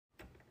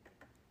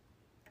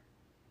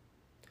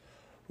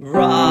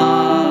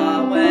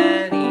Raw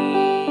when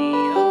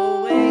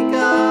he'll wake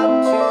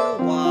up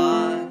to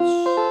watch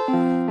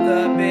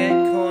the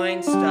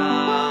Bitcoin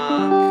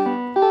stock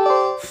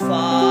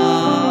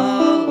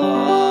fall a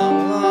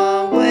long,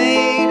 long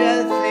way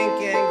to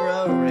think and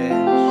grow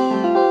rich.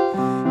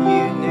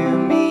 You knew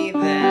me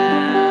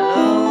then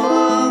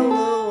along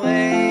the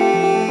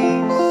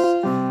ways,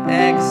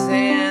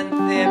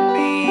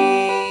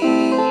 Xanthippe,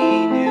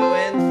 he knew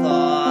and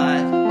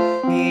thought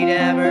he'd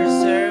ever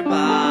survive.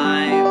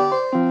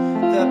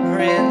 The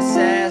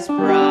Princess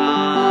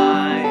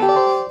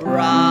Bride,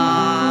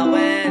 Ra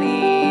when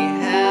he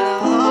had a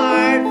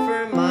heart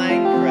for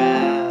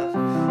Minecraft,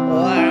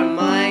 or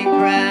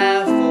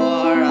Minecraft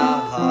for a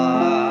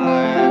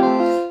heart.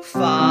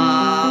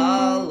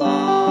 Fall a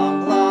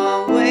long,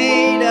 long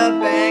way to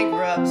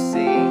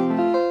bankruptcy.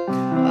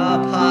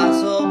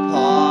 Apostle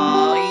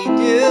Paul, he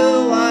do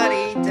what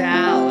he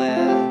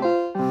dallied.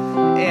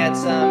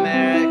 It's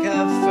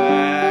America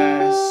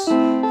first,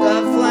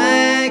 the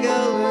flag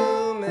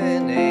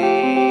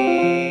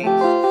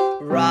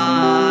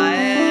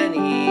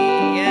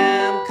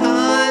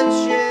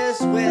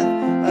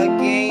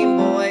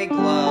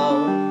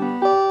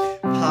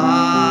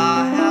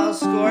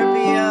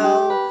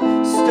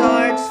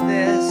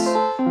this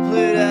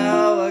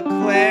Pluto,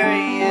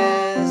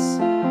 Aquarius,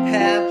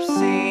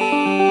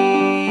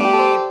 Pepsi,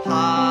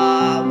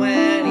 Pa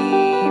when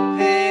he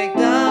picked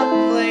up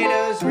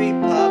Plato's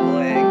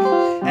Republic,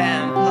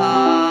 and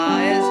Pa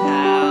is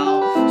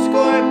how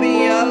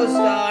Scorpio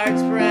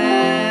starts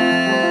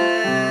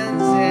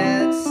friends.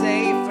 It's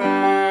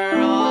safer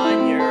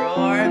on your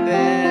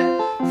orbit,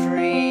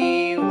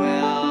 free will.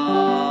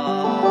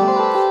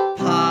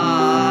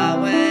 Pa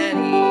when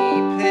he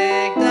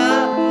picked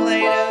up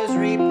Plato's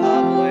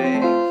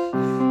Republic,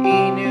 he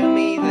knew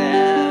me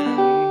then.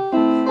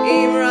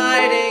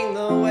 Mrighting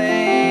the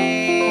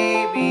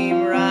WaBe,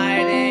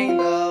 mrighting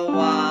the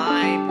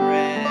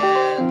WaBe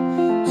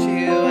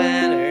to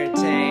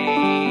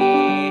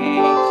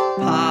entertain.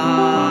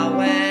 Pa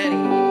when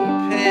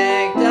he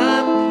picked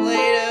up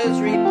Plato's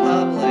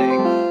Republic,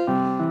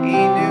 he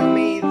knew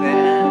me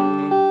then.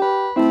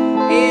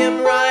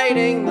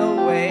 Mrighting the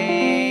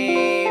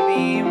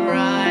WaBe,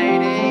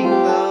 mrighting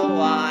the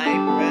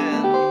WaBe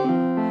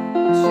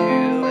to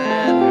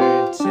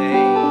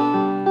entertain.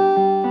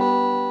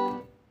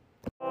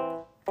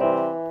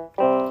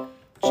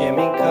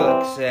 Jimmy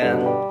cooks and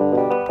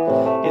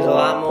there's a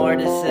lot more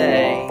to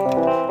say.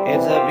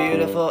 It's a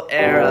beautiful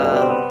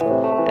era,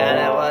 and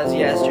it was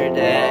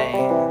yesterday.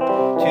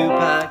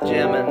 Tupac,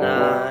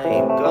 Gemini,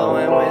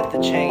 going with the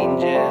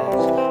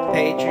changes.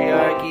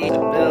 Patriarchy,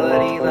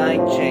 stability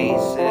like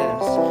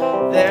chases.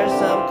 There's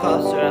some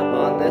costs are up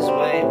on this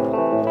wave,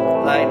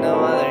 like no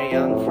other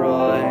young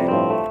Freud.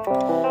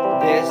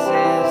 This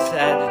is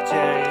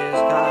Sagittarius,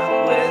 cock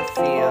with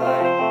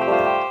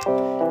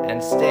feeling, and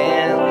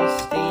Stanley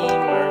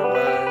steamer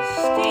was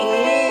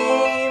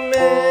steaming.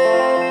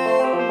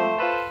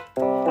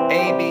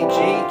 ABG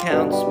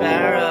count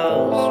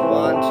sparrows,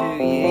 1,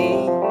 2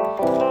 ye,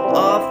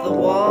 off the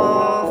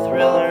wall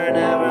thriller,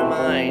 never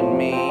mind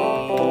me.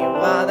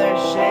 While they're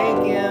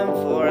shaking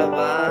for a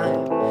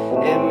vibe,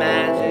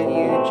 imagine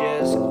you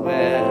just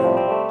quit.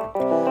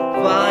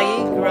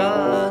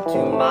 Viagra to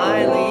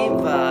Miley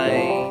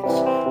Vites,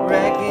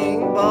 wrecking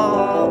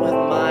ball with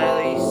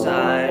Miley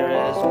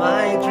Cyrus.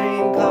 My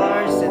dream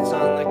car sits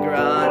on the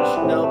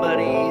garage,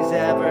 nobody's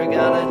ever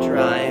gonna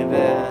drive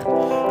it.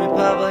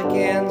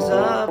 Republicans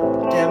up,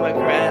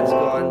 Democrats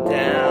going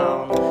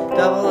down.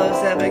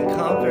 007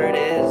 comfort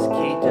is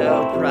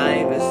keto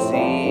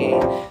privacy.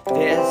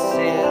 This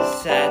is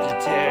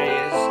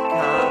Sagittarius,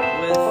 cock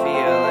with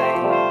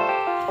feeling,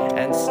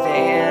 and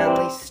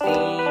Stanley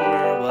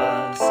steamer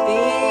was steaming.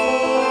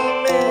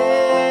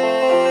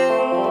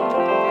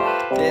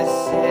 This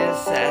is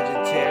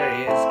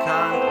Sagittarius,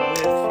 cock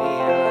with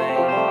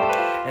feeling,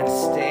 and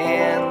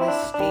Stanley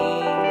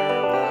steamer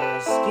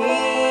was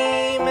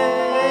steaming.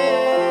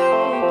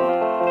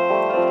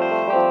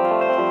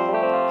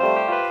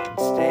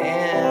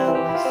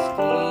 Stanley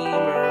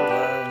steamer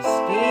was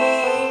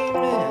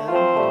steaming.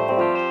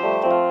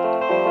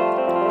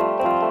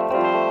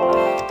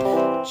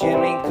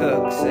 Jimmy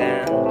cooks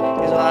and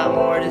there's a lot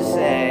more to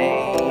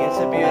say. It's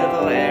a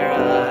beautiful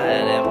era,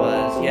 and it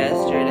was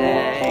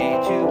yesterday.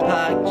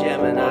 Tupac,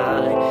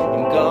 Gemini,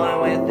 I'm going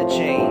with the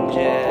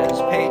changes.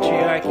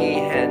 Patriarchy,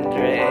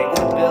 Hendrix,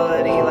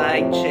 ability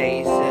like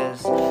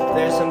chases.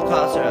 There's some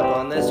costs are up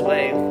on this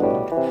wave,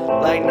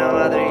 like no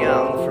other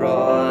young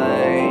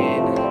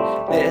Freud.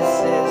 This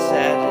is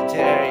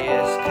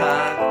Sagittarius,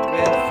 cock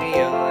with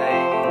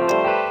feeling,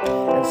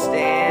 and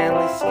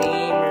Stanley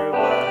steamer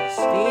was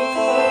steaming.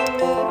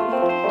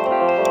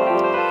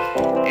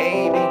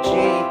 ABG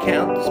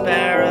count the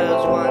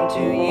sparrows, 1,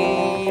 2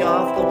 ye,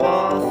 off the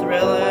wall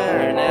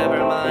thriller, never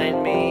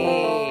mind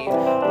me.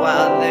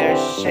 While they're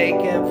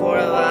shaking for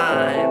a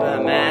vibe,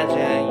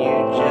 imagine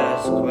you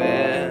just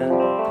quit.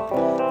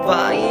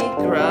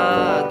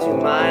 Viagra to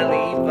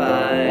Miley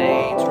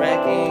Vites,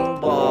 wrecking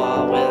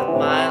ball with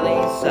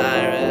Miley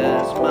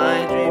Cyrus.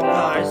 My dream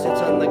car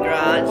sits on the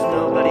garage,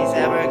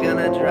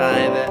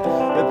 drive it.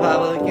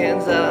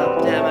 Republicans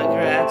up,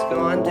 Democrats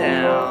going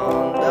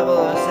down.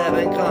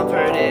 007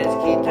 comfort is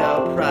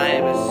keto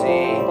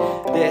privacy.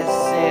 This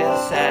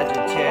is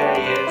Sagittarius.